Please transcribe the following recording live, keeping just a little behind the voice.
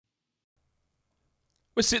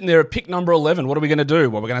We're sitting there at pick number 11. What are we going to do?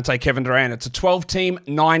 Well, we're going to take Kevin Durant. It's a 12-team,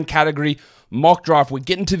 9-category mock draft. We're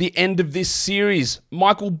getting to the end of this series.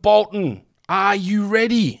 Michael Bolton, are you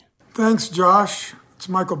ready? Thanks, Josh. It's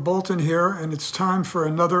Michael Bolton here, and it's time for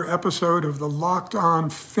another episode of the Locked On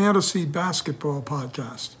Fantasy Basketball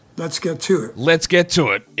Podcast. Let's get to it. Let's get to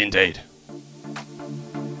it, indeed.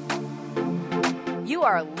 You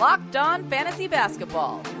are Locked On Fantasy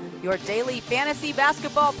Basketball, your daily fantasy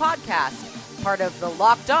basketball podcast, part of the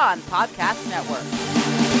Locked On Podcast Network.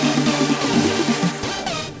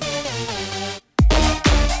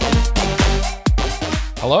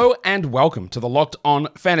 Hello and welcome to the Locked On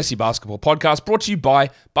Fantasy Basketball Podcast, brought to you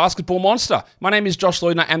by Basketball Monster. My name is Josh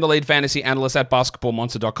Lloyd and I am the lead fantasy analyst at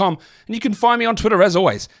basketballmonster.com, and you can find me on Twitter as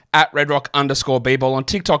always at redrock_bball, on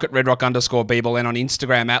TikTok at redrock_bball, and on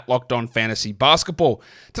Instagram at Locked On Fantasy Basketball.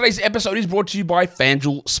 Today's episode is brought to you by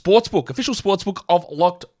FanDuel Sportsbook, official sportsbook of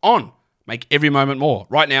Locked On. Make every moment more.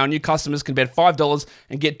 Right now, new customers can bet $5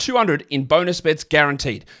 and get $200 in bonus bets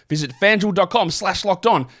guaranteed. Visit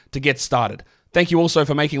fanduel.com/lockedon to get started. Thank you also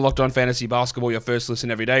for making Locked On Fantasy Basketball your first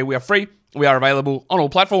listen every day. We are free. We are available on all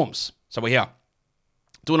platforms. So we're here.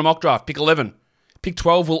 Doing a mock draft. Pick 11. Pick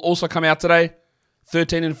 12 will also come out today.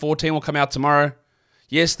 13 and 14 will come out tomorrow.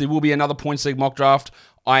 Yes, there will be another points league mock draft.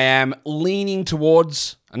 I am leaning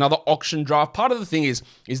towards another auction draft. Part of the thing is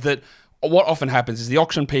that what often happens is the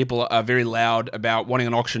auction people are very loud about wanting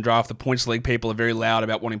an auction draft. The points league people are very loud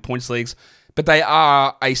about wanting points leagues. But they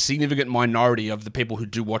are a significant minority of the people who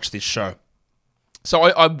do watch this show. So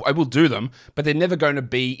I will do them, but they're never going to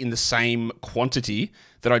be in the same quantity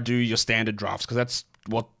that I do your standard drafts, because that's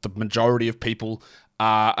what the majority of people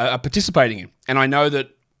are participating in. And I know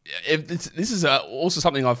that if this is also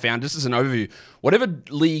something I've found, just as an overview, whatever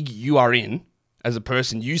league you are in as a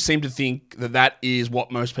person, you seem to think that is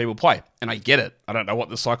what most people play. And I get it. I don't know what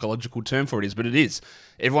the psychological term for it is, but it is.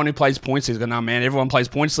 Everyone who plays points leagues go, nah, man, everyone plays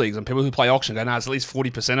points leagues. And people who play auction go, nah, it's at least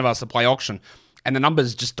 40% of us that play auction. And the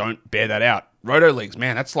numbers just don't bear that out. Roto leagues,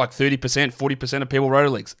 man, that's like 30%, 40% of people roto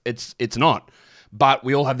leagues. It's not. But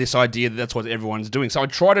we all have this idea that that's what everyone's doing. So I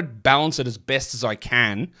try to balance it as best as I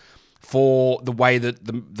can for the way that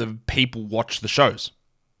the people watch the shows.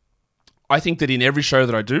 I think that in every show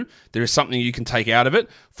that I do, there is something you can take out of it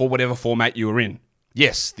for whatever format you are in.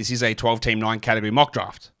 Yes, this is a 12-team, 9-category mock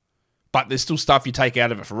draft. But there's still stuff you take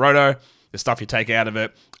out of it for roto. There's stuff you take out of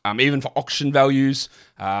it, even for auction values.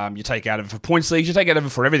 You take out of it for points leagues. You take out of it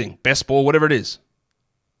for everything. Best ball, whatever it is.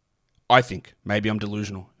 I think. Maybe I'm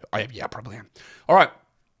delusional. Yeah, I probably am. All right.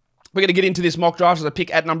 We're going to get into this mock draft as I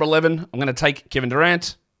pick at number 11. I'm going to take Kevin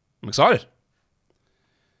Durant. I'm excited.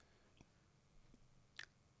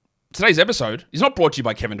 Today's episode is not brought to you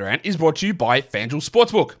by Kevin Durant. It is brought to you by FanDuel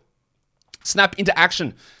Sportsbook. Snap into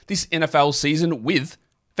action this NFL season with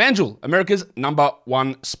FanDuel, America's #1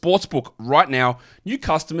 sportsbook. Right now, new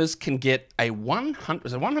customers can get a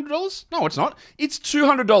 $100? No, it's not. It's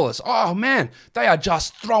 $200. Oh, man. They are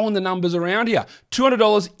just throwing the numbers around here.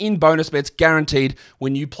 $200 in bonus bets guaranteed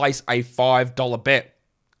when you place a $5 bet.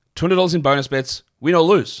 $200 in bonus bets, win or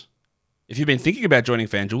lose. If you've been thinking about joining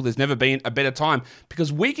FanDuel, there's never been a better time,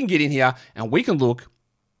 because we can get in here and we can look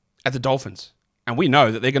at the Dolphins, and we know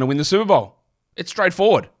that they're going to win the Super Bowl. It's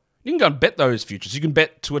straightforward. You can go and bet those futures. You can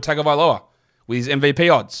bet Tua Tagovailoa with his MVP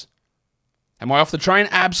odds. Am I off the train?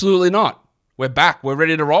 Absolutely not. We're back. We're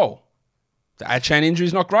ready to roll. The Achane injury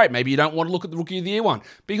is not great. Maybe you don't want to look at the Rookie of the Year one.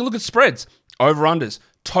 But you can look at spreads, over-unders,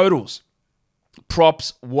 totals,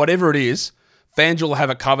 props, whatever it is. FanDuel will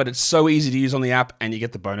have it covered. It's so easy to use on the app, and you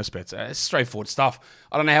get the bonus bets. It's straightforward stuff.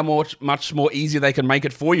 I don't know how much more easier they can make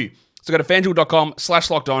it for you. So go to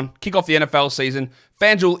fanduel.com/lockedon, kick off the NFL season.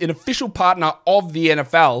 FanDuel, an official partner of the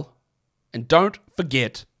NFL. And don't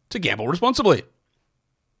forget to gamble responsibly.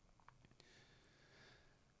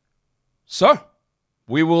 So,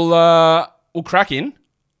 we'll crack in.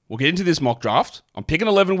 We'll get into this mock draft. I'm picking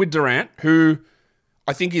 11 with Durant, who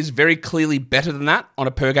I think is very clearly better than that on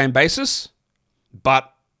a per-game basis.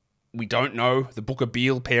 But we don't know the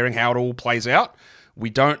Booker-Beal pairing, how it all plays out. We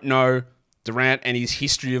don't know Durant and his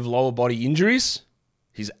history of lower body injuries,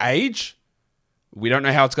 his age. We don't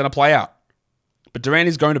know how it's going to play out. But Durant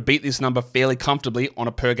is going to beat this number fairly comfortably on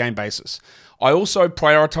a per-game basis. I also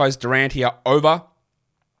prioritize Durant here over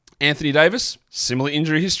Anthony Davis. Similar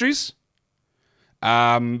injury histories.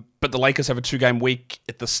 But the Lakers have a 2-game week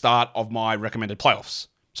at the start of my recommended playoffs.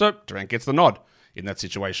 So Durant gets the nod in that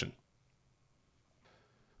situation.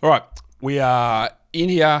 All right. We are in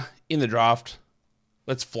here in the draft.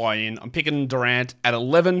 Let's fly in. I'm picking Durant at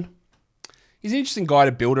 11. He's an interesting guy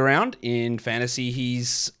to build around in fantasy.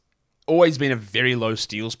 He's always been a very low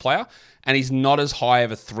steals player, and he's not as high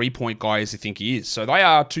of a 3-point guy as you think he is. So they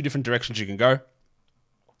are two different directions you can go.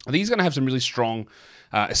 I think he's going to have some really strong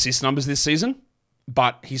assist numbers this season,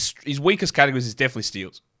 but his weakest categories is definitely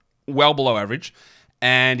steals, well below average,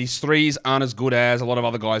 and his threes aren't as good as a lot of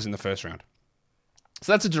other guys in the first round.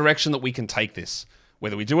 So that's a direction that we can take this.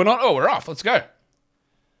 Whether we do or not, oh, we're off. Let's go.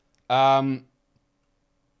 Come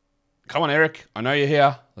on, Eric. I know you're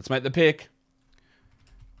here. Let's make the pick.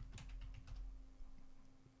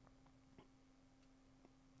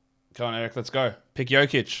 Come on, Eric. Let's go. Pick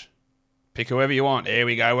Jokic. Pick whoever you want. There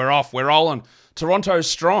we go. We're off. We're rolling. Toronto's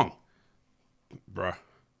strong. Bruh.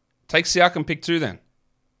 Take Siakam, pick 2 then.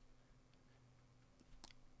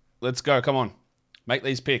 Let's go. Come on. Make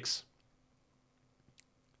these picks.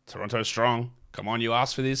 Toronto's strong. Come on, you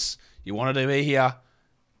asked for this. You wanted to be here.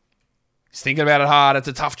 He's thinking about it hard. It's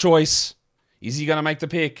a tough choice. Is he going to make the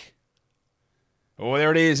pick? Oh,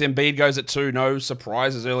 there it is. Embiid goes at 2. No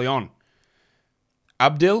surprises early on.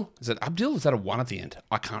 Abdil? Is it Abdil? Is that a 1 at the end?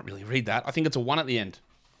 I can't really read that. I think it's a 1 at the end.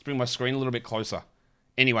 Let's bring my screen a little bit closer.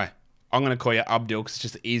 Anyway, I'm going to call you Abdil because it's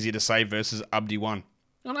just easier to say versus Abdi1.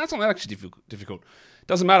 No, that's not actually difficult.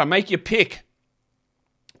 Doesn't matter. Make your pick.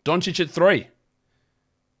 Doncic at 3.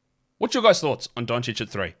 What's your guys' thoughts on Doncic at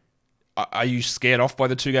 3? Are you scared off by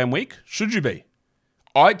the 2-game week? Should you be?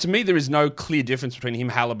 To me, there is no clear difference between him,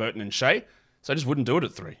 Halliburton, and Shea, so I just wouldn't do it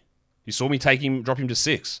at 3. You saw me drop him to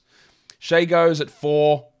 6. Shea goes at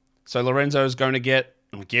 4, so Lorenzo's going to get,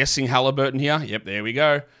 I'm guessing, Halliburton here. Yep, there we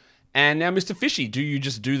go. And now Mr. Fishy, do you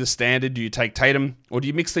just do the standard? Do you take Tatum, or do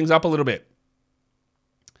you mix things up a little bit?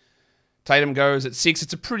 Tatum goes at 6.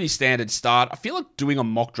 It's a pretty standard start. I feel like doing a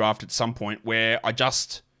mock draft at some point where I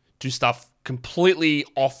just do stuff completely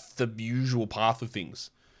off the usual path of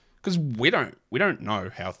things. Because we don't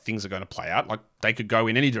know how things are going to play out. Like, they could go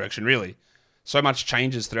in any direction, really. So much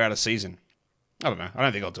changes throughout a season. I don't know. I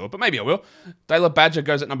don't think I'll do it, but maybe I will. Dayla Badger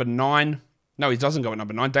goes at number 9. No, he doesn't go at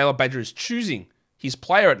number 9. Dayla Badger is choosing his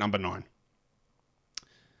player at number 9.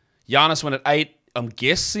 Giannis went at 8. I'm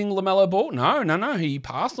guessing LaMelo Ball. No. He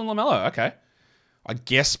passed on LaMelo. Okay. I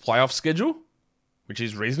guess playoff schedule, which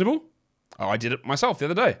is reasonable. Oh, I did it myself the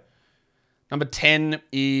other day. Number 10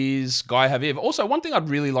 is Guy Haviv. Also, one thing I'd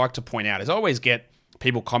really like to point out is I always get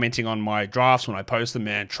people commenting on my drafts when I post them,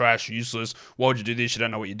 man, trash, useless, why would you do this, you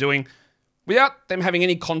don't know what you're doing, without them having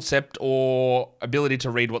any concept or ability to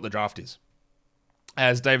read what the draft is.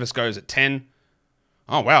 As Davis goes at 10.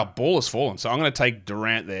 Oh, wow, ball has fallen, so I'm going to take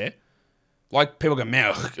Durant there. Like, people go,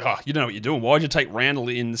 man, you don't know what you're doing. Why did you take Randall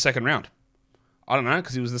in the second round? I don't know,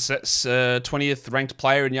 because he was the 20th ranked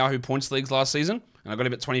player in Yahoo Points Leagues last season, and I got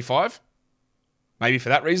him at 25. Maybe for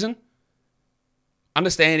that reason.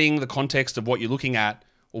 Understanding the context of what you're looking at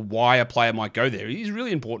or why a player might go there is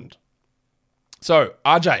really important. So,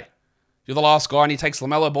 RJ, you're the last guy, and he takes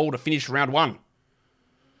LaMelo Ball to finish round 1.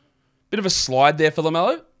 Bit of a slide there for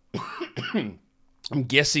LaMelo. I'm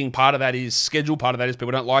guessing part of that is schedule, part of that is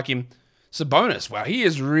people don't like him. Sabonis, wow, he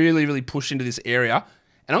is really, really pushed into this area.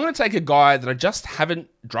 And I'm going to take a guy that I just haven't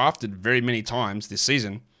drafted very many times this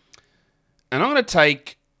season. And I'm going to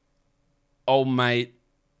take old mate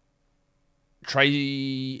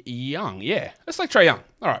Trae Young. Yeah, let's take Trae Young.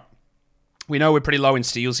 All right. We know we're pretty low in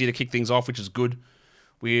steals here to kick things off, which is good.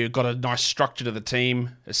 We've got a nice structure to the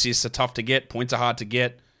team. Assists are tough to get. Points are hard to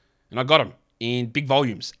get. And I got them in big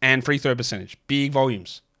volumes and free throw percentage. Big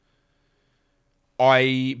volumes.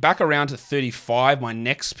 I back around to 35. My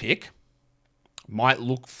next pick might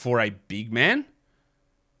look for a big man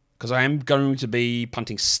because I am going to be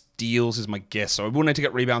punting steals is my guess. So I will need to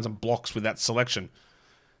get rebounds and blocks with that selection.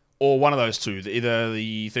 Or one of those two, either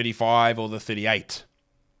the 35 or the 38.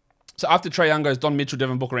 So after Trae Young goes Don Mitchell,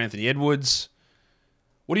 Devin Booker, Anthony Edwards.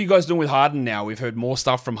 What are you guys doing with Harden now? We've heard more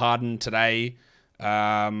stuff from Harden today.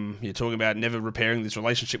 You're talking about never repairing this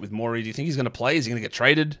relationship with Morey. Do you think he's going to play? Is he going to get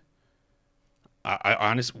traded? I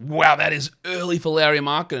honestly, wow, that is early for Larry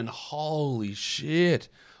Markkinen. Holy shit.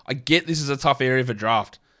 I get this is a tough area for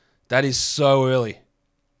draft. That is so early.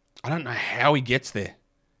 I don't know how he gets there.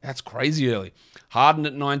 That's crazy early. Harden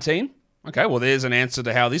at 19. Okay, well, there's an answer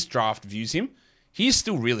to how this draft views him. He's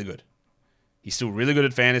still really good. He's still really good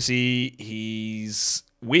at fantasy. He's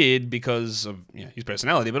weird because of his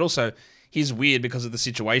personality, but also he's weird because of the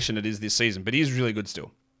situation it is this season. But he's really good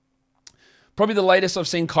still. Probably the latest I've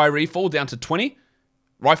seen Kyrie fall down to 20.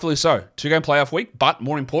 Rightfully so. 2-game playoff week. But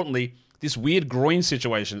more importantly, this weird groin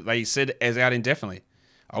situation that they said is out indefinitely.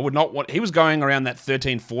 I would not want... He was going around that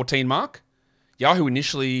 13, 14 mark. Yahoo not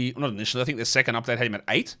initially, I think the second update had him at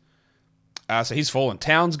 8. So he's fallen.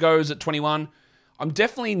 Towns goes at 21. I'm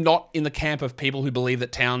definitely not in the camp of people who believe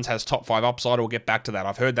that Towns has top 5 upside. We'll get back to that.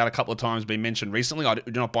 I've heard that a couple of times being mentioned recently. I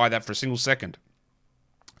do not buy that for a single second.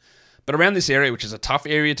 But around this area, which is a tough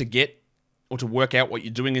area to get or to work out what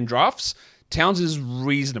you're doing in drafts, Towns is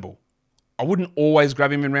reasonable. I wouldn't always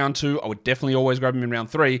grab him in round 2. I would definitely always grab him in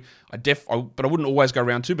round 3. But I wouldn't always go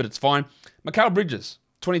round 2, but it's fine. Mikal Bridges,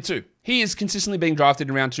 22. He is consistently being drafted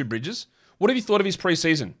in round 2, Bridges. What have you thought of his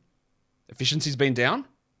preseason? Efficiency's been down.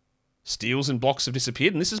 Steals and blocks have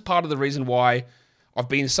disappeared. And this is part of the reason why I've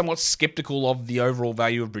been somewhat skeptical of the overall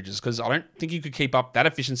value of Bridges, because I don't think he could keep up that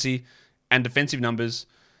efficiency and defensive numbers,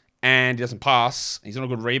 and he doesn't pass. He's not a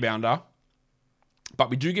good rebounder. But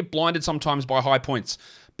we do get blinded sometimes by high points.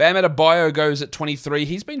 Bam Adebayo goes at 23.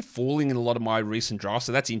 He's been falling in a lot of my recent drafts,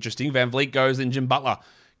 so that's interesting. Van Vliet goes, then Jim Butler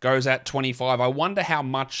goes at 25. I wonder how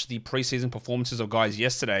much the preseason performances of guys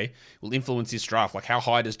yesterday will influence this draft. Like, how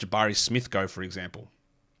high does Jabari Smith go, for example?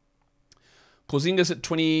 Porzingis at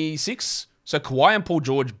 26. So Kawhi and Paul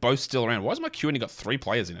George both still around. Why is my queue only got 3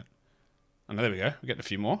 players in it? Oh, no, there we go. We're getting a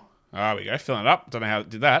few more. There we go. Filling it up. Don't know how it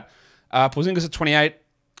did that. Porzingis at 28.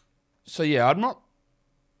 So, yeah, I'm not...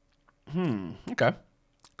 Okay.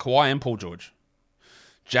 Kawhi and Paul George.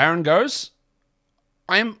 Jaren goes.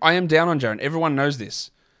 I am down on Jaren. Everyone knows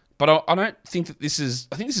this. But I don't think that this is...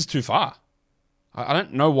 I think this is too far. I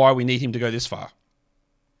don't know why we need him to go this far.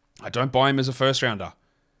 I don't buy him as a first rounder.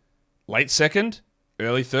 Late second,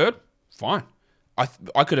 early third, fine.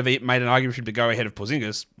 I could have made an argument for him to go ahead of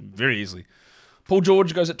Porzingis very easily. Paul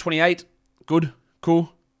George goes at 28. Good.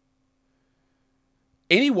 Cool.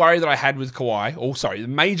 Any worry that I had with Kawhi, the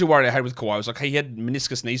major worry I had with Kawhi was like, hey, he had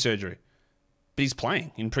meniscus knee surgery. But he's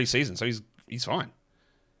playing in preseason, so he's fine.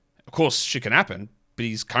 Of course, shit can happen, but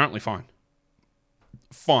he's currently fine.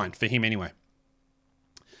 Fine, for him anyway.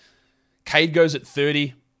 Cade goes at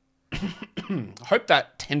 30. I hope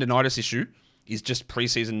that tendonitis issue is just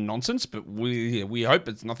preseason nonsense, but we hope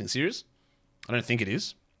it's nothing serious. I don't think it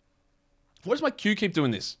is. Why does my queue keep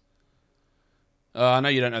doing this? I know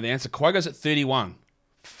you don't know the answer. Kawhi goes at 31.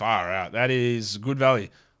 Far out. That is good value.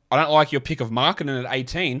 I don't like your pick of Markkanen at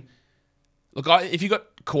 18. Look, if you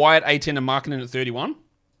got Kawhi at 18 and Markkanen at 31,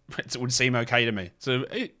 it would seem okay to me. So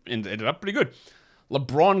it ended up pretty good.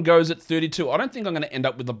 LeBron goes at 32. I don't think I'm going to end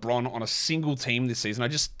up with LeBron on a single team this season. I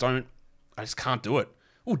just can't do it.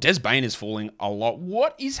 Oh, Des Bane is falling a lot.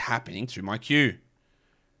 What is happening to my queue?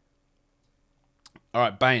 All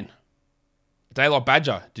right, Bane. Daylight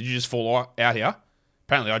Badger. Did you just fall out here?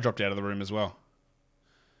 Apparently I dropped out of the room as well.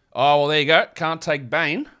 Oh, well, there you go. Can't take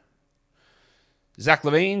Bane. Zach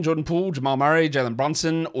LaVine, Jordan Poole, Jamal Murray, Jalen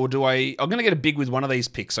Brunson, or I'm going to get a big with one of these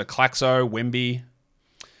picks. So Claxo, Wemby.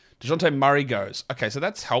 DeJounte Murray goes. Okay, so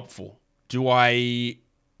that's helpful. Do I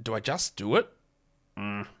just do it?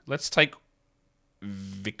 Let's take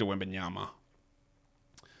Victor Wembanyama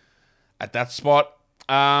at that spot.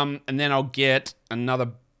 And then I'll get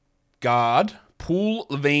another guard. Poole,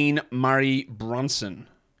 LaVine, Murray, Brunson.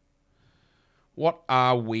 What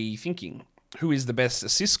are we thinking? Who is the best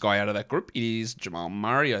assist guy out of that group? It is Jamal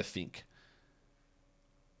Murray, I think.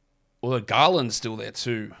 Although Garland's still there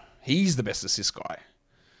too. He's the best assist guy.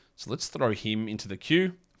 So let's throw him into the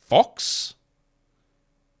queue. Fox.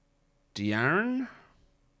 De'Aaron.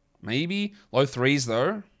 Maybe. Low threes,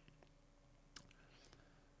 though.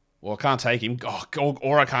 Well, I can't take him.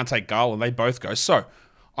 Or I can't take Garland. They both go. So,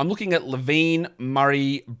 I'm looking at LaVine,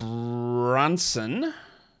 Murray, Brunson.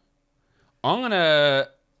 I'm going to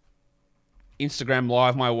Instagram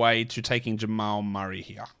live my way to taking Jamal Murray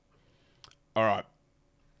here. All right.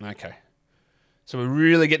 Okay. So we're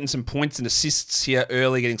really getting some points and assists here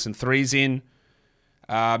early, getting some threes in.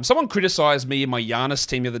 Someone criticized me in my Giannis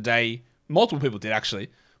team the other day. Multiple people did, actually.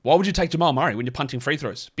 Why would you take Jamal Murray when you're punting free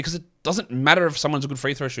throws? Because it doesn't matter if someone's a good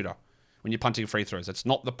free throw shooter when you're punting free throws. That's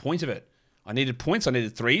not the point of it. I needed points, I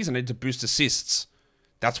needed threes, I needed to boost assists.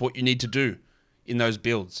 That's what you need to do in those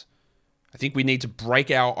builds. I think we need to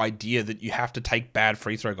break our idea that you have to take bad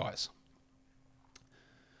free throw guys.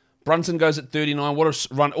 Brunson goes at 39. What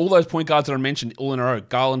a run. All those point guards that I mentioned all in a row.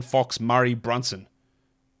 Garland, Fox, Murray, Brunson.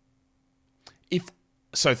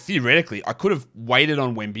 So theoretically, I could have waited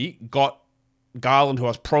on Wemby, got Garland, who I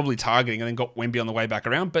was probably targeting, and then got Wemby on the way back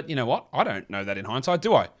around. But you know what? I don't know that in hindsight,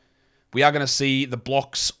 do I? We are going to see the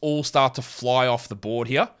blocks all start to fly off the board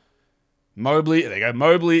here. Mobley, there you go.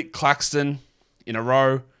 Mobley, Claxton in a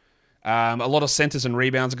row. A lot of centers and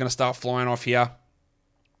rebounds are going to start flying off here.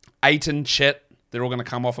 Ayton, Chet, they're all going to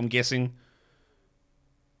come off, I'm guessing.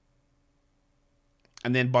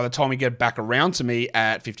 And then by the time we get back around to me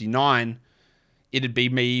at 59, it'd be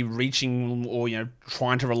me reaching or,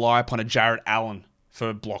 trying to rely upon a Jarrett Allen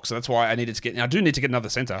for blocks. So that's why I needed to get... Now, I do need to get another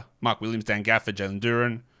centre. Mark Williams, Dan Gafford, Jalen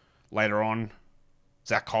Durant. Later on,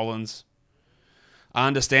 Zach Collins.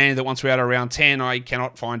 Understanding that once we're out of round 10, I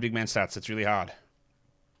cannot find big man stats. It's really hard.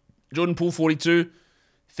 Jordan Poole, 42.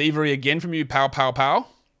 Thievery again from you. Pow.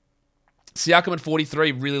 Siakam at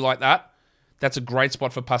 43. Really like that. That's a great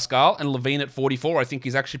spot for Pascal. And Levine at 44. I think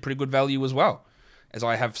he's actually pretty good value as well, as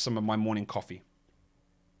I have some of my morning coffee.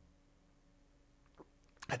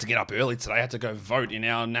 I had to get up early today. I had to go vote in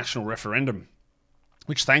our national referendum,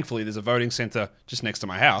 which thankfully there's a voting centre just next to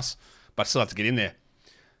my house, but I still have to get in there.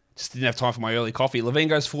 Just didn't have time for my early coffee. Levine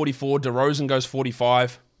goes 44. DeRozan goes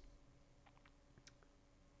 45.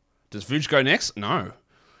 Does Vooch go next? No.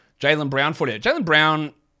 Jaylen Brown 48. Jaylen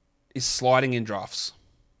Brown is sliding in drafts,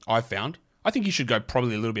 I've found. I think he should go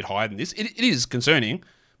probably a little bit higher than this. It is concerning,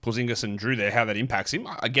 Porzingis and Drew there, how that impacts him.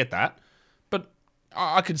 I get that. But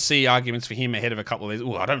I could see arguments for him ahead of a couple of these.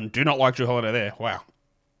 Oh, I do not like Drew Holiday there. Wow.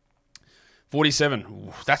 47.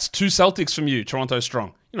 Ooh, that's 2 Celtics from you, Toronto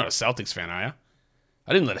Strong. You're not a Celtics fan, are you?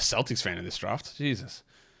 I didn't let a Celtics fan in this draft. Jesus.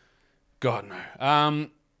 God, no.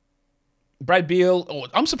 Brad Beal. Oh,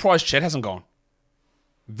 I'm surprised Chet hasn't gone.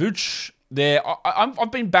 Vooch there.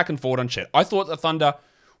 I've been back and forth on Chet. I thought the Thunder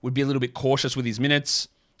would be a little bit cautious with his minutes.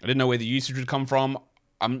 I didn't know where the usage would come from.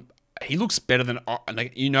 He looks better than...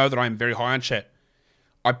 You know that I'm very high on Chet.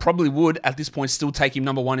 I probably would, at this point, still take him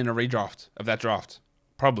number 1 in a redraft of that draft.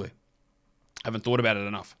 Probably. Haven't thought about it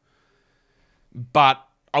enough. But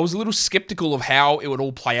I was a little skeptical of how it would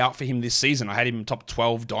all play out for him this season. I had him in top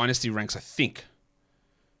 12 dynasty ranks, I think.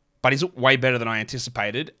 But he's way better than I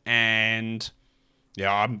anticipated. And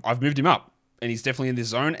yeah, I've moved him up. And he's definitely in this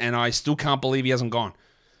zone. And I still can't believe he hasn't gone.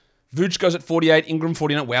 Vooch goes at 48. Ingram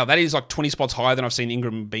 49. Wow, that is like 20 spots higher than I've seen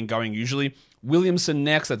Ingram been going usually. Williamson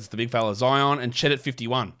next. That's the big fella Zion. And Chet at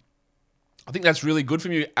 51. I think that's really good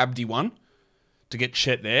from you, Abdi 1, to get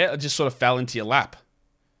Chet there. It just sort of fell into your lap.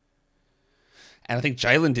 And I think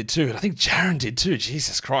Jalen did too. And I think Jaren did too.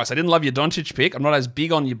 Jesus Christ. I didn't love your Doncic pick. I'm not as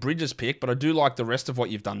big on your Bridges pick, but I do like the rest of what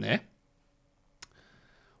you've done there.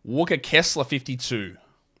 Walker Kessler, 52.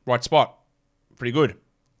 Right spot. Pretty good.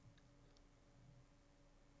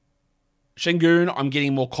 Şengün, I'm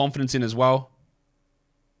getting more confidence in as well.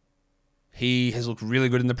 He has looked really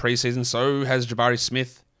good in the preseason. So has Jabari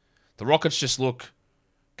Smith. The Rockets just look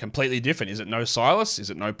completely different. Is it no Silas? Is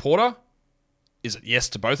it no Porter? Is it yes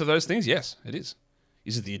to both of those things? Yes, it is.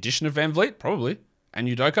 Is it the addition of Van Vliet? Probably. And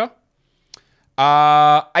Udoka?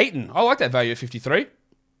 Ayton. I like that value at 53.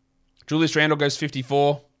 Julius Randle goes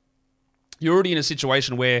 54. You're already in a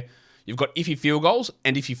situation where you've got iffy field goals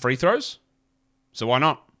and iffy free throws. So why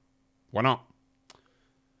not? Why not?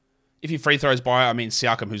 Iffy free throws by, I mean,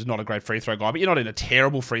 Siakam, who's not a great free throw guy, but you're not in a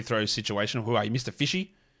terrible free throw situation. Who are you, Mr.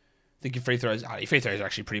 Fishy? I think your free throws are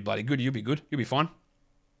actually pretty bloody good. You'll be good. You'll be fine.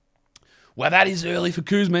 Wow, that is early for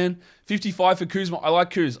Kuz, man. 55 for Kuzma. I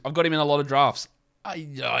like Kuz. I've got him in a lot of drafts.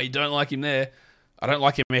 I don't like him there. I don't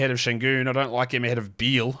like him ahead of Şengün. I don't like him ahead of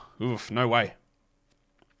Beal. Oof, no way.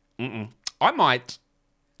 I'm gonna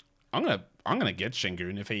get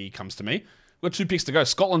Şengün if he comes to me. We've got 2 picks to go.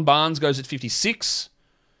 Scotland Barnes goes at 56.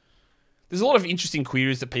 There's a lot of interesting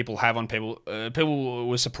queries that people have on people. People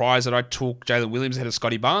were surprised that I took Jalen Williams ahead of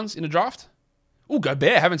Scotty Barnes in a draft. Oh,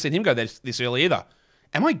 Gobert. Haven't seen him go this early either.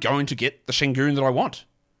 Am I going to get the Şengün that I want?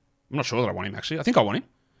 I'm not sure that I want him, actually. I think I want him.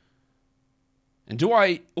 And do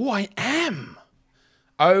I... Oh, I am.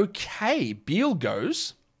 Okay. Beal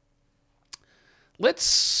goes.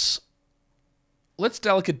 Let's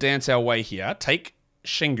delicate dance our way here. Take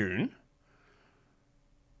Şengün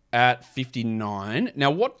at 59.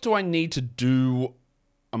 Now, what do I need to do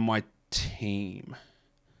on my team?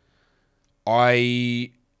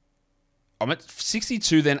 I'm at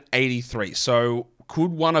 62, then 83. So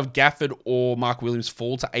could one of Gafford or Mark Williams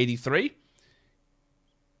fall to 83?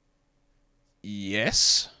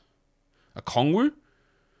 Yes. A Kongwu?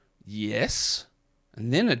 Yes.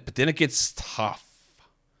 And then it gets tough.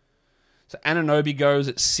 So Anunoby goes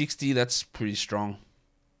at 60. That's pretty strong.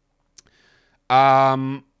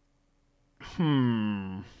 But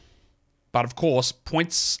of course,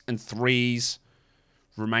 points and threes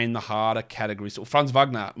remain the harder categories. So Franz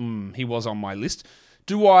Wagner, he was on my list.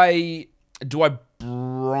 Do I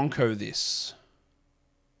Bronco this?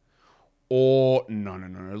 Or no.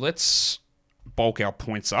 Let's bulk our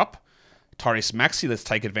points up. Tyrese Maxey, let's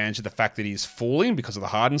take advantage of the fact that he's falling because of the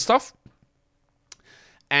Harden stuff.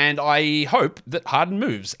 And I hope that Harden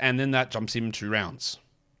moves, and then that jumps him 2 rounds.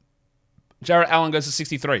 Jarrett Allen goes to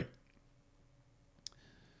 63.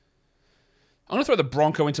 I'm going to throw the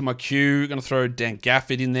Bronco into my queue. I'm going to throw Dan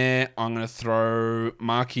Gafford in there. I'm going to throw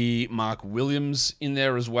Mark Williams in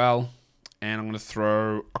there as well. and I'm going to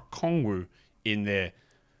throw a Kongwu in there.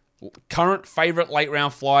 Current favourite late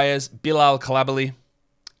round flyers, Bilal Kalabali,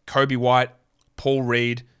 Kobe White, Paul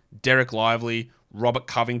Reed, Derek Lively, Robert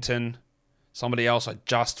Covington, somebody else I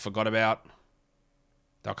just forgot about.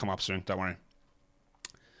 They'll come up soon, don't worry.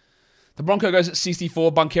 The Bronco goes at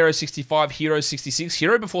 64, Bunkero 65, Hero 66.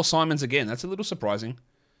 Hero before Simons again. That's a little surprising.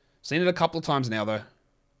 Seen it a couple of times now, though.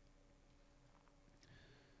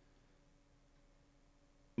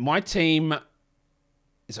 My team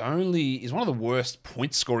is one of the worst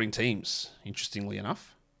point-scoring teams, interestingly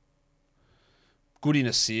enough. Good in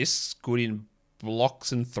assists, good in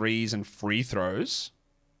blocks and threes and free throws.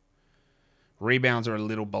 Rebounds are a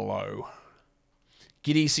little below.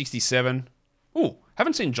 Giddey 67. Ooh,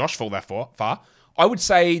 haven't seen Josh fall that far. I would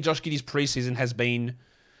say Josh Giddey's preseason has been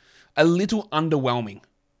a little underwhelming.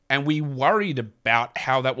 And we worried about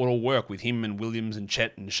how that would all work with him and Williams and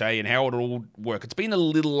Chet and Shea and how it would all work. It's been a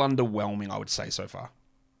little underwhelming, I would say, so far.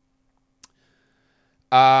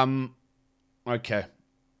 Okay.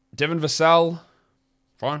 Devin Vassell.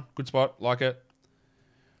 Fine. Good spot. Like it.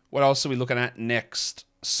 What else are we looking at next?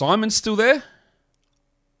 Simon's still there?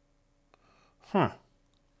 Huh.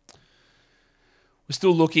 We're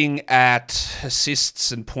still looking at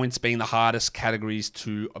assists and points being the hardest categories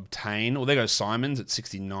to obtain. Well, there goes Simons at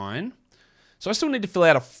 69. So I still need to fill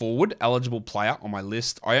out a forward eligible player on my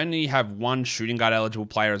list. I only have one shooting guard eligible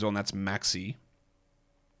player as well, and that's Maxi.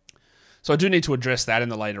 So I do need to address that in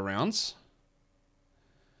the later rounds.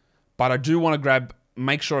 But I do want to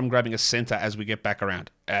make sure I'm grabbing a center as we get back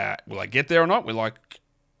around. Will I get there or not? We're like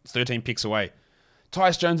 13 picks away.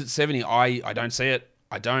 Tyus Jones at 70. I don't see it.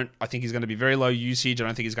 I think he's going to be very low usage. I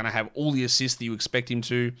don't think he's going to have all the assists that you expect him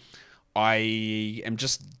to. I am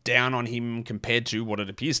just down on him compared to what it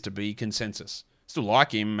appears to be consensus. Still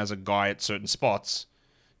like him as a guy at certain spots.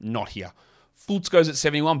 Not here. Fultz goes at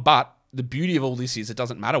 71, but the beauty of all this is it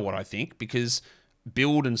doesn't matter what I think because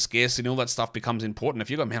build and scarcity and all that stuff becomes important. If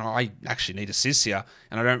you go, man, I actually need assists here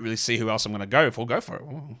and I don't really see who else I'm going to go for, go for it.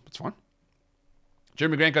 Well, that's fine.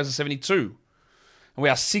 Jeremy Grant goes at 72. And we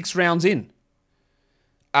are 6 rounds in.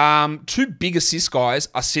 2 big assist guys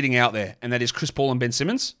are sitting out there, and that is Chris Paul and Ben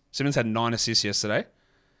Simmons. Simmons had 9 assists yesterday.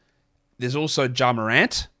 There's also Ja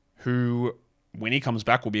Morant, who, when he comes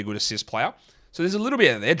back, will be a good assist player. So there's a little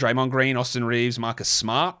bit out there. Draymond Green, Austin Reeves, Marcus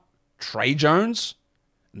Smart, Trey Jones.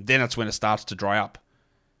 And then that's when it starts to dry up.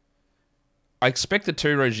 I expect that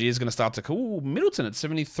Terry Rozier is going to start to... Ooh, Middleton at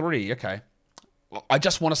 73. Okay. I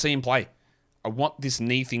just want to see him play. I want this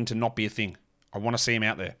knee thing to not be a thing. I want to see him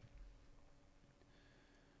out there.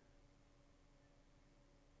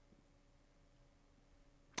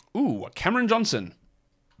 Ooh, Cameron Johnson.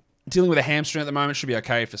 Dealing with a hamstring at the moment. Should be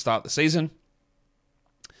okay for the start of the season.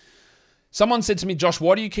 Someone said to me, Josh,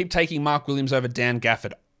 why do you keep taking Mark Williams over Dan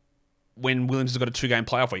Gafford when Williams has got a 2-game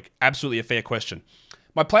playoff week? Absolutely a fair question.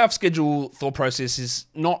 My playoff schedule thought process is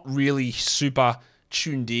not really super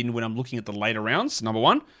tuned in when I'm looking at the later rounds, number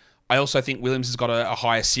one. I also think Williams has got a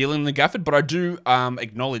higher ceiling than Gafford, but I do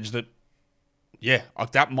acknowledge that, yeah,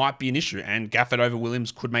 that might be an issue, and Gafford over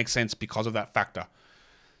Williams could make sense because of that factor.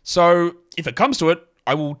 So if it comes to it,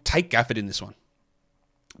 I will take Gafford in this one.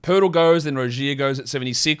 Pirtle goes, then Rozier goes at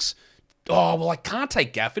 76. Oh, well, I can't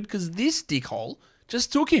take Gafford because this dickhole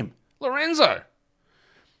just took him. Lorenzo.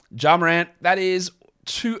 Ja Morant, that is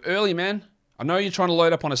too early, man. I know you're trying to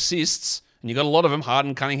load up on assists, and you got a lot of them.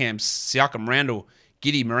 Harden, Cunningham, Siakam, Randall,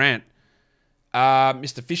 Giddey, Morant.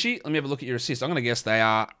 Mr. Fishy, let me have a look at your assists. I'm going to guess they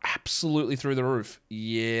are absolutely through the roof.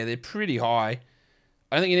 Yeah, they're pretty high.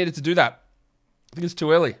 I don't think you needed to do that. I think it's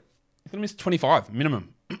too early. You're going to miss 25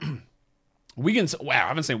 minimum. Wiggins, wow, I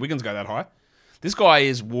haven't seen Wiggins go that high. This guy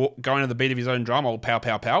is going to the beat of his own drum, old pow,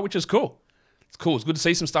 pow, pow, which is cool. It's cool. It's good to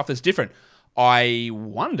see some stuff that's different. I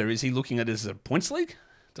wonder, is he looking at it as a points league?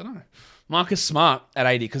 Don't know. Marcus Smart at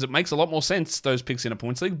 80, because it makes a lot more sense, those picks in a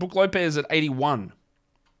points league. Brook Lopez at 81.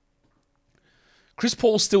 Chris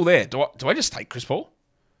Paul's still there. Do I just take Chris Paul?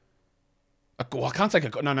 Well, I can't take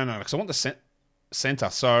a... No, because I want the center.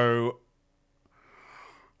 So...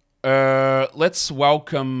 let's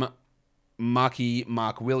welcome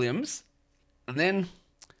Mark Williams. And then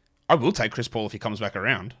I will take Chris Paul if he comes back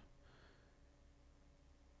around.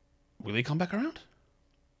 Will he come back around?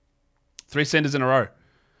 3 centers in a row.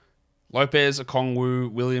 Lopez,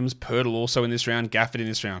 Okongwu, Williams, Pirtle also in this round, Gafford in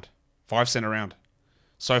this round. 5 center round.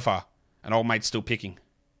 So far. And old mate's still picking.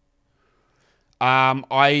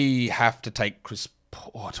 I have to take Chris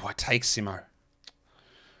Paul. Oh, do I take Simo?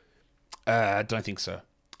 Don't think so.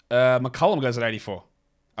 McCollum goes at 84.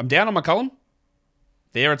 I'm down on McCollum.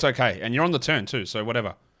 There, it's okay. And you're on the turn too, so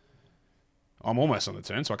whatever. I'm almost on the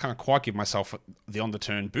turn, so I can't quite give myself the on the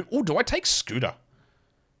turn boot. Oh, do I take Scooter?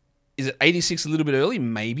 Is it 86 a little bit early?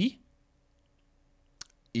 Maybe.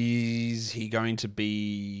 Is he going to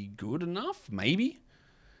be good enough? Maybe.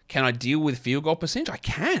 Can I deal with field goal percentage? I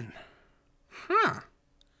can.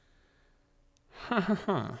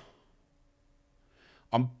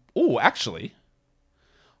 Actually,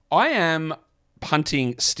 I am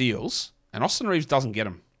punting steals, and Austin Reeves doesn't get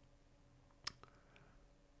them.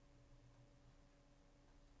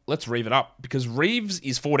 Let's Reeve it up, because Reeves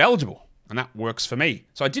is forward eligible, and that works for me.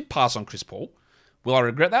 So I did pass on Chris Paul. Will I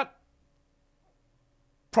regret that?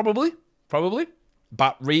 Probably.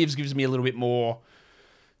 But Reeves gives me a little bit more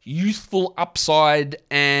youthful upside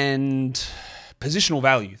and positional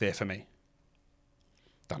value there for me.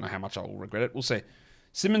 Don't know how much I'll regret it. We'll see.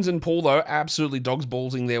 Simmons and Paul, though, absolutely dogs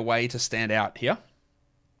ballsing their way to stand out here.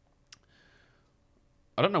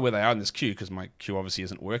 I don't know where they are in this queue, because my queue obviously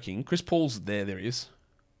isn't working. Chris Paul's there. There he is.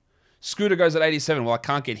 Scooter goes at 87. Well, I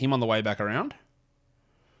can't get him on the way back around.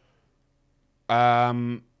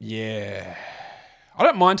 Yeah. I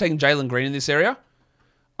don't mind taking Jalen Green in this area.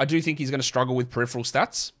 I do think he's going to struggle with peripheral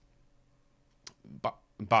stats.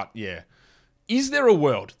 But yeah. Is there a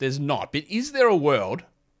world? There's not. But is there a world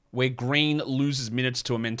where Green loses minutes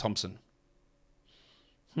to Amen Thompson?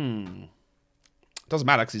 Doesn't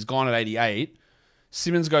matter, because he's gone at 88.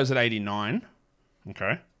 Simmons goes at 89.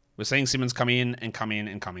 Okay. We're seeing Simmons come in and come in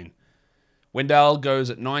and come in. Wendell goes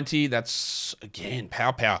at 90. That's, again,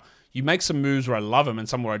 power. You make some moves where I love him and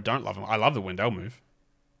some where I don't love him. I love the Wendell move.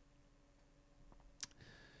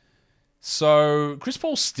 So, Chris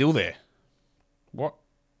Paul's still there. What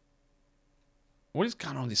is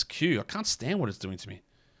going on with this queue? I can't stand what it's doing to me.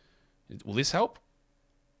 Will this help?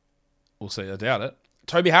 We'll see. I doubt it.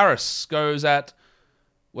 Toby Harris goes at,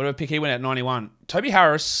 whatever pick he went at, 91. Toby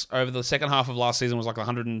Harris, over the second half of last season, was like the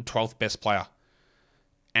 112th best player.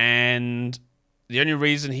 And the only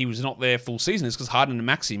reason he was not there full season is because Harden and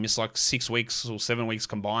Maxey missed like 6 weeks or 7 weeks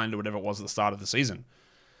combined or whatever it was at the start of the season.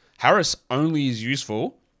 Harris only is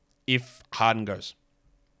useful if Harden goes.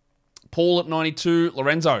 Paul at 92.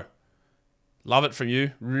 Lorenzo. Love it from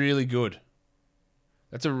you. Really good.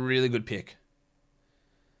 That's a really good pick.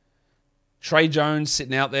 Trey Jones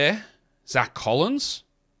sitting out there. Zach Collins.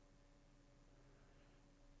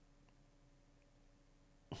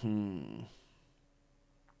 Let's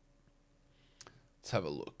have a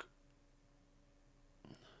look.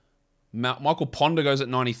 Michael Ponder goes at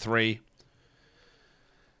 93.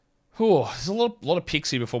 There's a lot of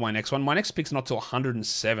picks here before my next one. My next pick's not till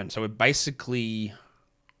 107, so we're basically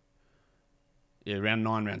round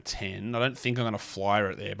 9, round 10. I don't think I'm going to flyer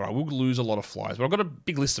it there, but I will lose a lot of flyers. But I've got a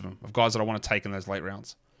big list of them, of guys that I want to take in those late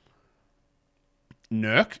rounds.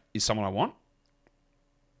 Nurk is someone I want.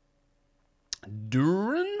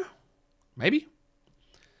 Durant? Maybe?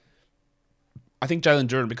 I think Jalen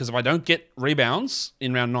Durant, because if I don't get rebounds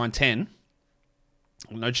in round 9, 10,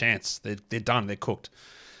 no chance. They're done. They're cooked.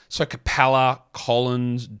 So Capella,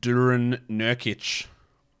 Collins, Durant, Nurkic,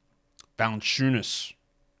 Valanciunas,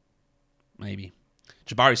 maybe.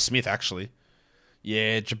 Jabari Smith, actually.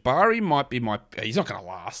 Yeah, Jabari might be he's not going to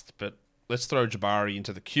last, but let's throw Jabari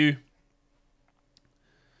into the queue.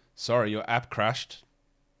 Sorry, your app crashed.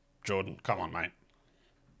 Jordan, come on, mate.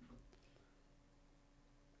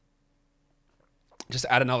 Just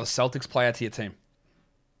add another Celtics player to your team.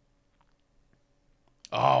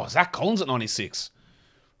 Oh, Zach Collins at 96.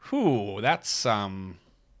 That's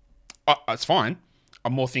it's fine.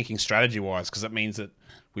 I'm more thinking strategy-wise, because that means that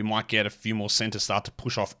we might get a few more centers start to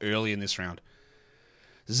push off early in this round.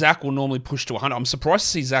 Zach will normally push to 100. I'm surprised to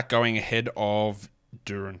see Zach going ahead of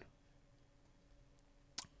Durant.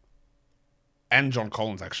 And John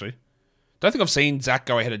Collins, actually. Don't think I've seen Zach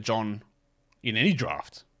go ahead of John in any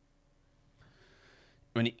draft.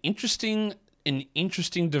 An interesting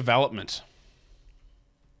development.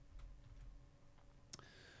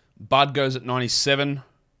 Bud goes at 97.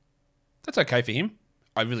 That's okay for him.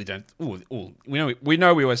 I really don't. We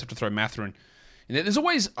know we always have to throw Mathurin in there. I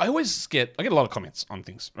get a lot of comments on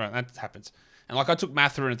things, right? That happens. And like I took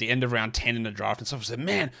Mathurin at the end of round 10 in the draft, and someone said,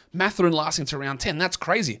 "Man, Mathurin lasting to round 10, that's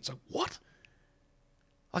crazy." It's like, what?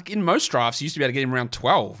 Like in most drafts, you used to be able to get him around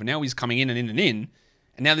 12, and now he's coming in and in and in,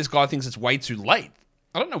 and now this guy thinks it's way too late.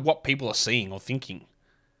 I don't know what people are seeing or thinking.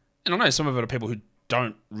 And I know some of it are people who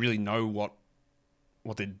don't really know what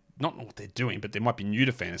they're doing, but they might be new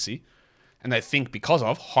to fantasy, and they think because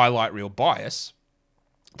of highlight reel bias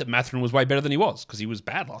that Mathurin was way better than he was, because he was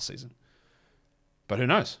bad last season. But who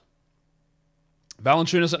knows?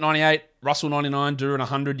 Valanciunas at 98, Russell 99, Durant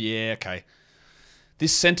 100. Yeah, okay.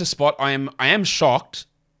 This center spot, I am shocked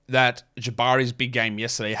that Jabari's big game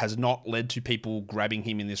yesterday has not led to people grabbing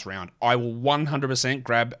him in this round. I will 100%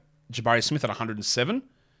 grab Jabari Smith at 107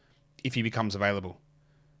 if he becomes available.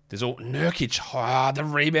 There's all Nurkic. The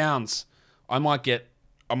rebounds. I might get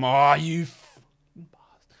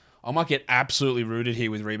absolutely rooted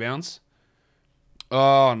here with rebounds.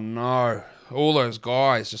 Oh no. All those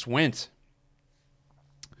guys just went.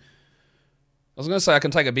 I was going to say I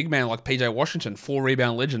can take a big man like PJ Washington,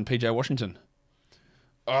 4-rebound legend PJ Washington.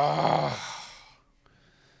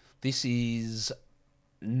 This is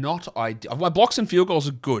not ideal. My blocks and field goals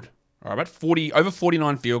are good. All right, over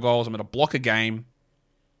 49 field goals. I'm at a block a game.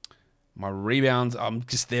 My rebounds,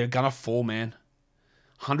 they're going to fall, man.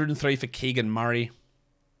 103 for Keegan Murray.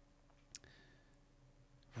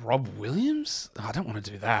 Rob Williams? Oh, I don't want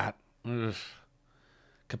to do that. Ugh.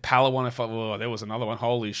 Capella one. There was another one.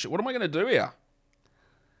 Holy shit. What am I going to do here?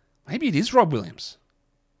 Maybe it is Rob Williams.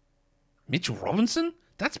 Mitchell Robinson?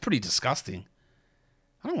 That's pretty disgusting.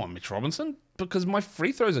 I don't want Mitch Robinson because my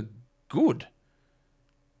free throws are good.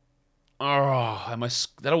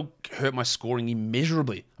 That'll hurt my scoring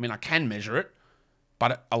immeasurably. I mean, I can measure it,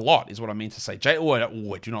 but a lot is what I mean to say. I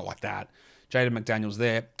do not like that. Jaden McDaniels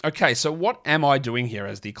there. Okay, so what am I doing here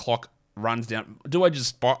as the clock runs down?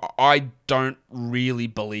 I don't really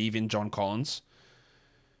believe in John Collins.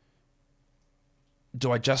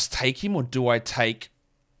 Do I just take him or do I take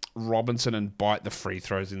Robinson and bite the free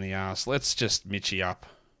throws in the ass? Let's just Mitchy up.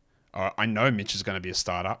 I know Mitch is going to be a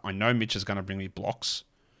starter. I know Mitch is going to bring me blocks.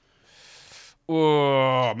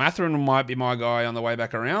 Oh, Mathurin might be my guy on the way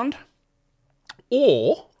back around.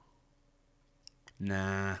 Or do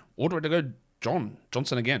I go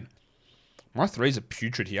Johnson again? My threes are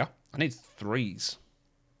putrid here. I need threes.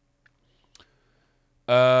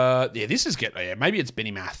 This is maybe it's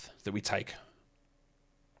Benny Math that we take.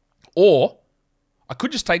 Or I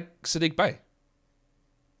could just take Sadiq Bey.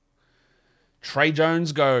 Trey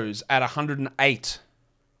Jones goes at 108.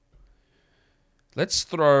 Let's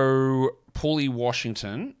throw Paulie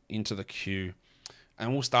Washington into the queue.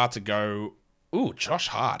 And we'll start to go... Ooh, Josh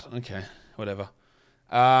Hart. Okay, whatever.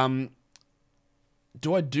 Do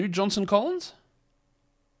I do Johnson Collins?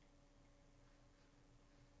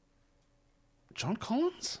 John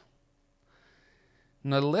Collins?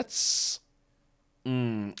 No, let's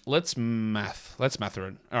Mathurin.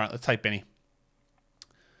 All right, let's take Benny.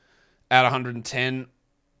 At 110.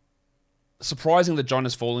 Surprising that John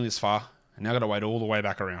is falling this far. And now I've got to wait all the way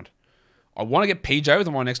back around. I want to get PJ with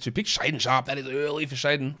my next two picks. Shaden Sharp. That is early for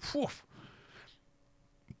Shaden.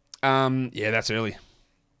 Yeah, that's early.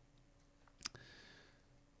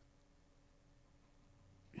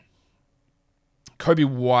 Kobe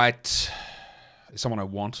White is someone I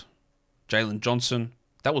want. Jalen Johnson.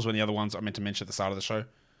 That was one of the other ones I meant to mention at the start of the show.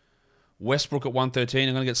 Westbrook at 113.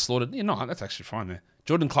 I'm going to get slaughtered. Yeah, no, that's actually fine there.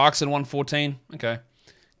 Jordan Clarkson 114. Okay.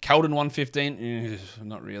 Keldon 115.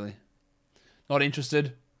 Not really. Not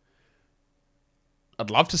interested.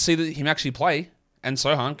 I'd love to see him actually play. And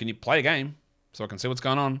Sohan, can you play a game so I can see what's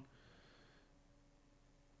going on?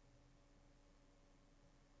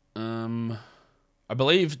 I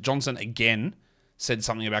believe Johnson again said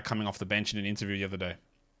something about coming off the bench in an interview the other day.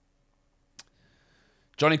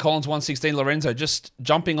 Johnny Collins 116. Lorenzo just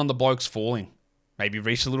jumping on the blokes falling. Maybe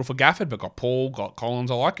reached a little for Gafford, but got Paul, got Collins.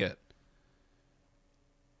 I like it.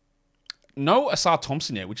 No Asar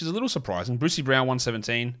Thompson yet, which is a little surprising. Brucey Brown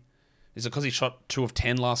 117. Is it because he shot 2 of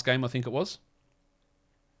 10 last game, I think it was?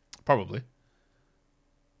 Probably.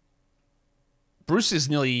 Bruce is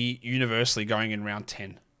nearly universally going in round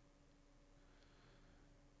 10.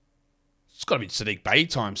 It's got to be Sadiq Bey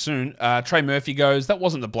time soon. Trey Murphy goes. That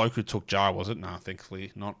wasn't the bloke who took Jar, was it? No,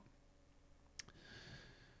 thankfully not.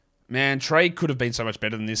 Man, Trey could have been so much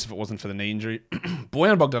better than this if it wasn't for the knee injury.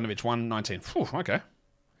 Bojan Bogdanovic, 119. Whew, okay.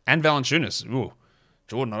 And Valanciunas. Ooh.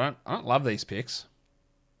 Jordan, I don't love these picks.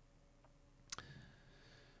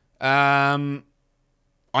 I'm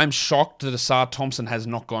shocked that Asar Thompson has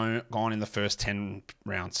not gone in the first 10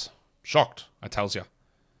 rounds. Shocked, I tells you.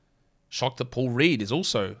 Shocked that Paul Reed is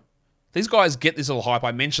also... These guys get this little hype.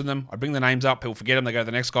 I mention them. I bring the names up. People forget them. They go to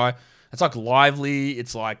the next guy. It's like Lively.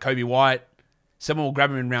 It's like Kobe White. Someone will grab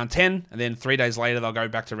him in round 10, and then 3 days later, they'll go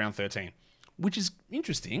back to round 13, which is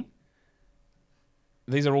interesting.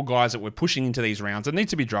 These are all guys that we're pushing into these rounds that need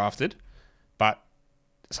to be drafted, but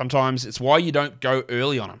sometimes it's why you don't go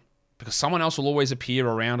early on them, because someone else will always appear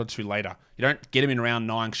a round or two later. You don't get them in round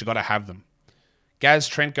 9 because you've got to have them. Gaz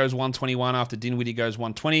Trent goes 121 after Dinwiddie goes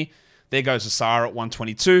 120. There goes Asar at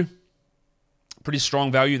 122. Pretty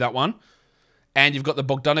strong value, that one. And you've got the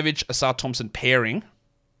Bogdanovic, Asar Thompson pairing.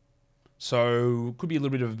 So could be a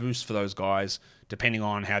little bit of a boost for those guys, depending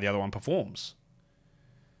on how the other one performs.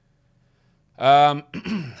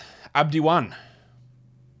 Abdi won.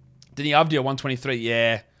 Didn't he Abdi at 123?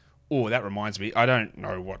 Yeah. Oh, that reminds me. I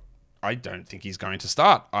don't think he's going to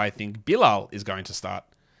start. I think Bilal is going to start.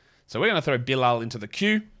 So we're going to throw Bilal into the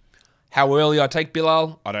queue. How early I take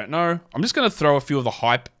Bilal, I don't know. I'm just going to throw a few of the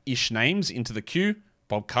hype-ish names into the queue.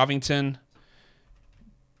 Bob Covington,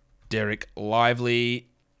 Derek Lively.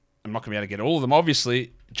 I'm not going to be able to get all of them,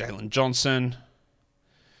 obviously. Jalen Johnson.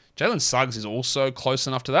 Jalen Suggs is also close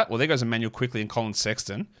enough to that. Well, there goes Emmanuel Quickly and Colin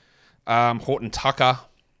Sexton. Horton Tucker.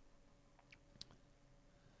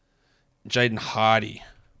 Jaden Hardy.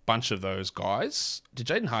 Bunch of those guys. Did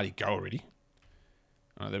Jaden Hardy go already?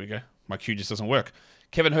 Oh, there we go. My queue just doesn't work.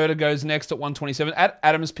 Kevin Herter goes next at 127.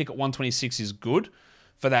 Adams' pick at 126 is good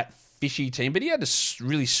for that fishy team, but he had a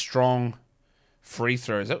really strong free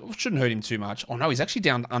throws. That shouldn't hurt him too much. Oh, no, he's actually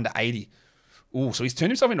down under 80. Ooh, so he's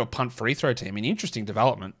turned himself into a punt free throw team. An interesting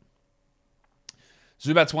development.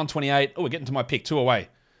 Zubat's 128. Oh, we're getting to my pick. 2 away.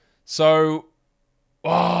 So,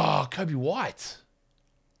 Kobe White.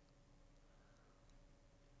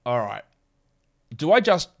 All right. Do I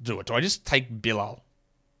just do it? Do I just take Bilal?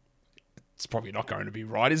 It's probably not going to be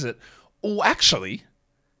right, is it? Oh, actually,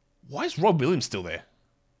 why is Rob Williams still there?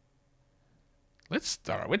 All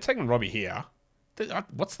right, we're taking Robbie here.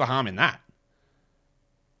 What's the harm in that?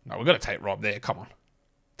 No, we've got to take Rob there. Come on.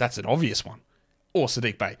 That's an obvious one. Or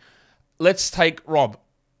Sadiq Bey. Let's take Rob.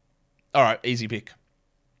 All right, easy pick.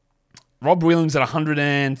 Rob Williams at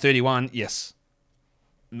 131. Yes.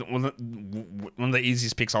 One of the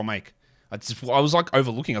easiest picks I'll make. I was like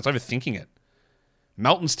overlooking. I was overthinking it.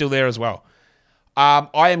 Melton's still there as well.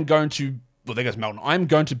 I am going to... Well, there goes Melton. I'm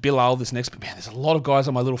going to Bilal this next pick. Man, there's a lot of guys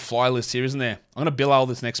on my little fly list here, isn't there? I'm going to Bilal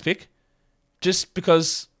this next pick. Just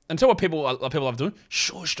because... Until what people love doing,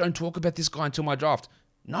 shush, don't talk about this guy until my draft.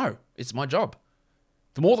 No, it's my job.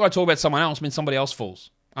 The more that I talk about someone else means somebody else falls.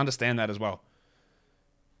 Understand that as well.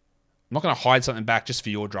 I'm not going to hide something back just for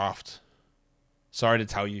your draft. Sorry to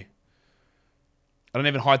tell you. I don't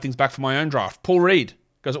even hide things back for my own draft. Paul Reed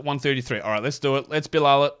goes at 133. All right, let's do it. Let's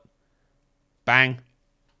Bilal it. Bang.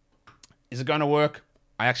 Is it going to work?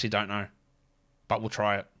 I actually don't know. But we'll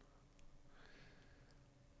try it.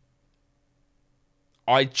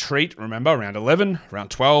 I treat, remember, round 11, round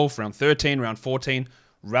 12, round 13, round 14,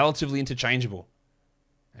 relatively interchangeable.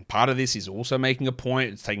 And part of this is also making a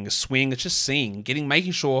point. It's taking a swing. It's just seeing,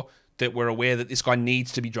 making sure that we're aware that this guy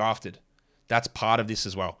needs to be drafted. That's part of this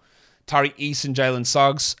as well. Tariq Eason, Jalen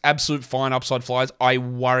Suggs, absolute fine upside flyers. I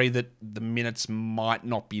worry that the minutes might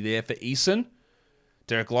not be there for Eason.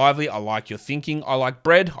 Derek Lively, I like your thinking. I like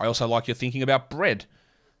bread. I also like your thinking about bread.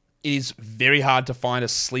 It is very hard to find a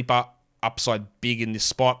sleeper upside big in this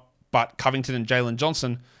spot, but Covington and Jalen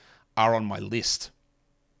Johnson are on my list.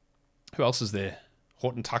 Who else is there?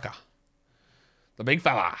 Horton Tucker. The big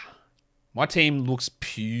fella. My team looks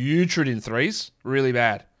putrid in threes. Really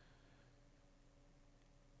bad.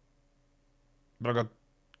 But I got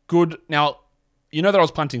good... Now, you know that I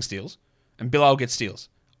was punting steals, and Bilal gets steals.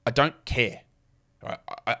 I don't care.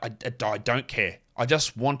 I don't care. I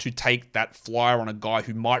just want to take that flyer on a guy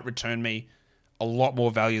who might return me a lot more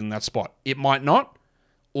value than that spot. It might not.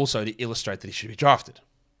 Also, to illustrate that he should be drafted.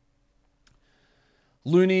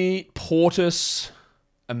 Looney, Portis,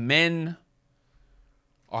 Amen.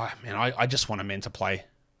 Oh, man, I just want Amen to play.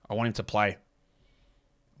 I want him to play.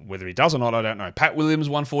 Whether he does or not, I don't know. Pat Williams,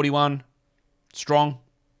 141. Strong.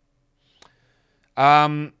 I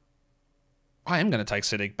am going to take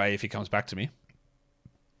Sadiq Bey if he comes back to me.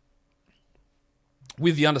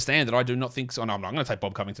 With the understanding that I do not think... So, no, I'm going to take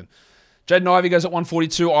Bob Covington. Jaden Ivey goes at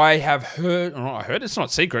 142. I heard it's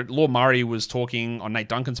not secret. Law Murray was talking on Nate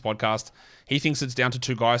Duncan's podcast. He thinks it's down to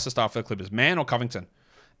 2 guys to start for the Clippers, Mann or Covington.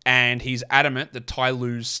 And he's adamant that Ty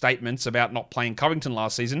Lue's statements about not playing Covington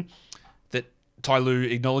last season, that Ty Lue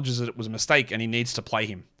acknowledges that it was a mistake and he needs to play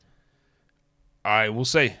him. I will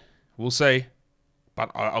see. We'll see. But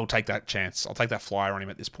I'll take that chance. I'll take that flyer on him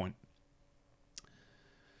at this point.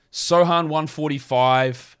 Sohan,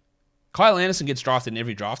 145. Kyle Anderson gets drafted in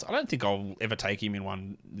every draft. I don't think I'll ever take him in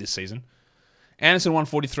one this season. Anderson,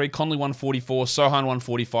 143. Conley, 144. Sohan,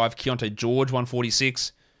 145. Keontae George,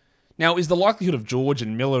 146. Now, is the likelihood of George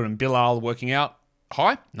and Miller and Bilal working out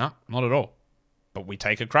high? No, not at all. But we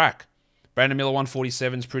take a crack. Brandon Miller,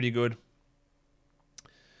 147 is pretty good.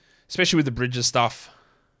 Especially with the Bridges stuff.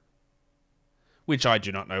 Which I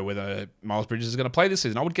do not know whether Miles Bridges is going to play this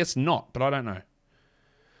season. I would guess not, but I don't know.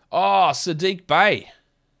 Oh, Sadiq Bey.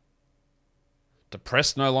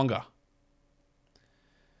 Depressed no longer.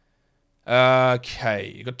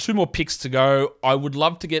 Okay, you've got 2 more picks to go. I would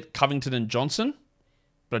love to get Covington and Johnson,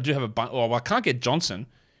 but I do have a bunch. Oh, well, I can't get Johnson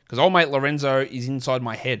because old mate Lorenzo is inside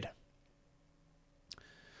my head.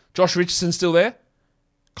 Josh Richardson's still there.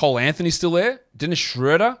 Cole Anthony's still there. Dennis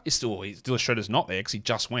Schroeder is still... Dennis Schroeder's not there because he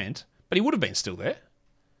just went. But he would have been still there.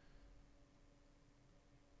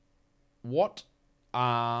 What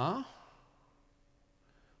am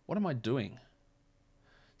I doing?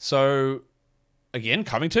 So, again,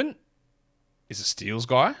 Covington is a steals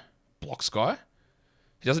guy, blocks guy.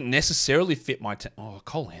 He doesn't necessarily fit my...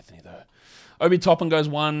 Cole Anthony, though. Obi Toppin goes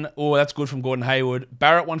 1. Oh, that's good from Gordon Hayward.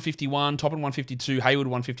 Barrett, 151. Toppin, 152. Hayward,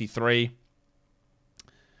 153.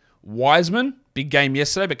 Wiseman, big game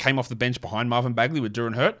yesterday, but came off the bench behind Marvin Bagley with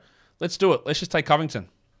Durant hurt. Let's do it. Let's just take Covington,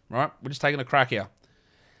 right? We're just taking a crack here.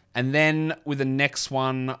 And then with the next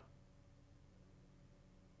one,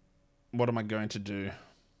 what am I going to do?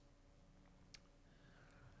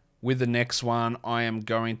 With the next one, I am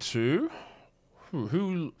going to...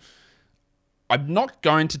 I'm not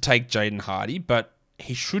going to take Jaden Hardy, but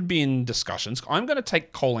he should be in discussions. I'm going to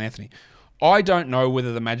take Cole Anthony. I don't know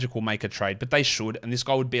whether the Magic will make a trade, but they should, and this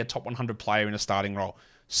guy would be a top 100 player in a starting role.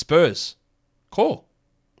 Spurs, call.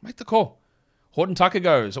 Make the call. Horton Tucker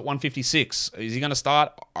goes at 156. Is he going to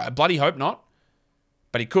start? I bloody hope not,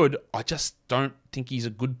 but he could. I just don't think he's a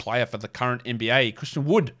good player for the current NBA. Christian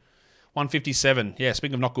Wood, 157. Yeah,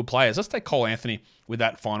 speaking of not good players, let's take Cole Anthony with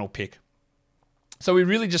that final pick. So we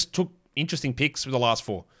really just took interesting picks with the last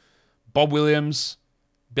 4. Bob Williams,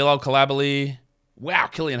 Bilal Coulibaly, wow,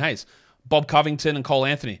 Killian Hayes, Bob Covington, and Cole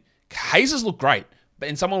Anthony. Hayes has looked great,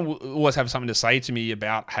 and someone will always have something to say to me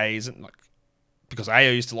about Hayes, and because I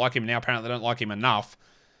used to like him, now apparently they don't like him enough.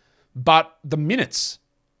 But the minutes,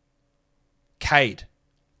 Cade,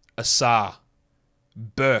 Asar,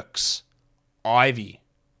 Burks, Ivy,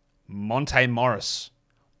 Monte Morris.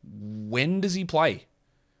 When does he play?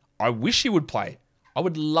 I wish he would play. I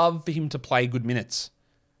would love for him to play good minutes.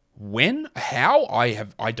 When? How?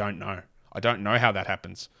 I don't know. I don't know how that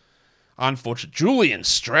happens. Unfortunate. Julian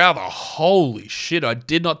Strawther. Holy shit. I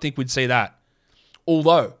did not think we'd see that.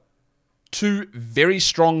 Although, 2 very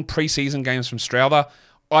strong preseason games from Strawther.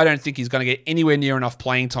 I don't think he's going to get anywhere near enough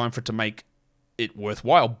playing time for it to make it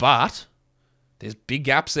worthwhile. But there's big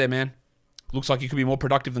gaps there, man. Looks like he could be more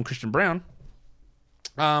productive than Christian Brown.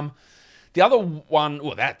 The other one,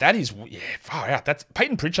 well, that is, yeah, far out. That's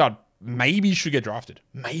Peyton Pritchard maybe should get drafted.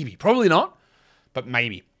 Maybe. Probably not, but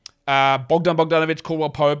maybe. Bogdan Bogdanovic,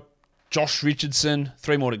 Caldwell Pope, Josh Richardson,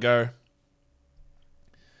 3 more to go.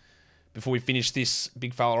 Before we finish this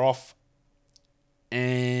big fella off.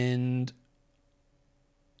 And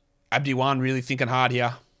Abdi Wan really thinking hard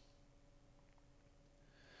here.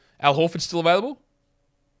 Al Horford's still available.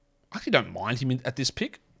 I actually don't mind him at this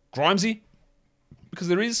pick. Grimesy, because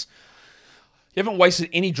you haven't wasted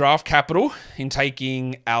any draft capital in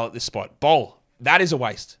taking Al at this spot. Bol, that is a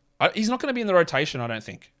waste. He's not going to be in the rotation, I don't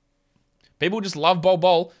think. People just love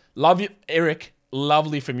Bol. Love you, Eric.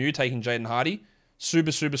 Lovely from you taking Jaden Hardy.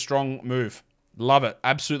 Super, super strong move. Love it.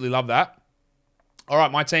 Absolutely love that. All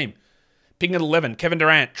right, my team. Picking at 11, Kevin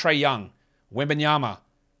Durant, Trae Young, Wembanyama,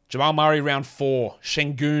 Jamal Murray round 4,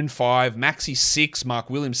 Şengün 5, Maxey 6, Mark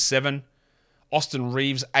Williams 7, Austin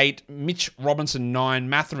Reeves 8, Mitch Robinson 9,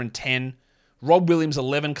 Mathurin 10, Rob Williams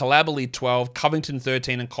 11, Coulibaly 12, Covington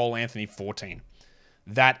 13, and Cole Anthony 14.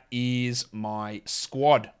 That is my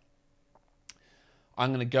squad. I'm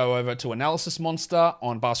going to go over to Analysis Monster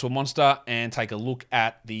on Basketball Monster and take a look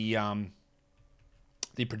at the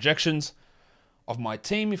projections of my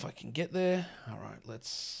team, if I can get there. All right,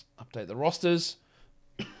 let's update the rosters.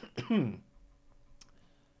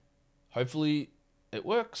 Hopefully it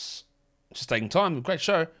works. Just taking time. Great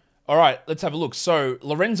show. All right, let's have a look. So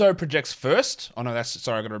Lorenzo projects first. Oh, no,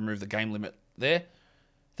 sorry, I got to remove the game limit there.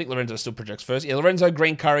 I think Lorenzo still projects first. Yeah, Lorenzo,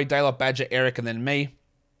 Green Curry, Daylight Badger, Eric, and then me.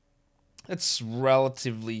 It's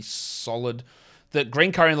relatively solid. The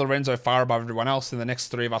Green Curry and Lorenzo far above everyone else, and the next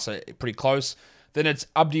 3 of us are pretty close. Then it's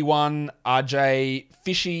Abdi 1, RJ,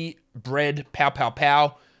 Fishy, Bread,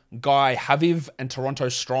 Pow, Guy, Haviv, and Toronto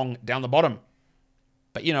Strong down the bottom.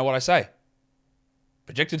 But you know what I say.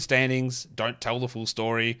 Projected standings don't tell the full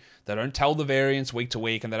story. They don't tell the variance week to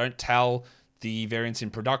week, and they don't tell the variance in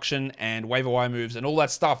production and waiver wire moves and all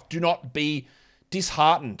that stuff. Do not be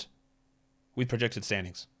disheartened with projected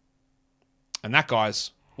standings. And that,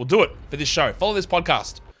 guys, will do it for this show. Follow this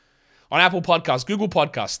podcast on Apple Podcasts, Google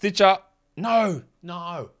Podcasts, Stitcher, no,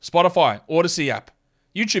 Spotify, Odyssey app,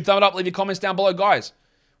 YouTube. Thumb it up, leave your comments down below, guys.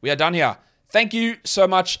 We are done here. Thank you so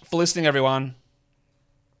much for listening, everyone.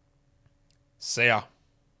 See ya.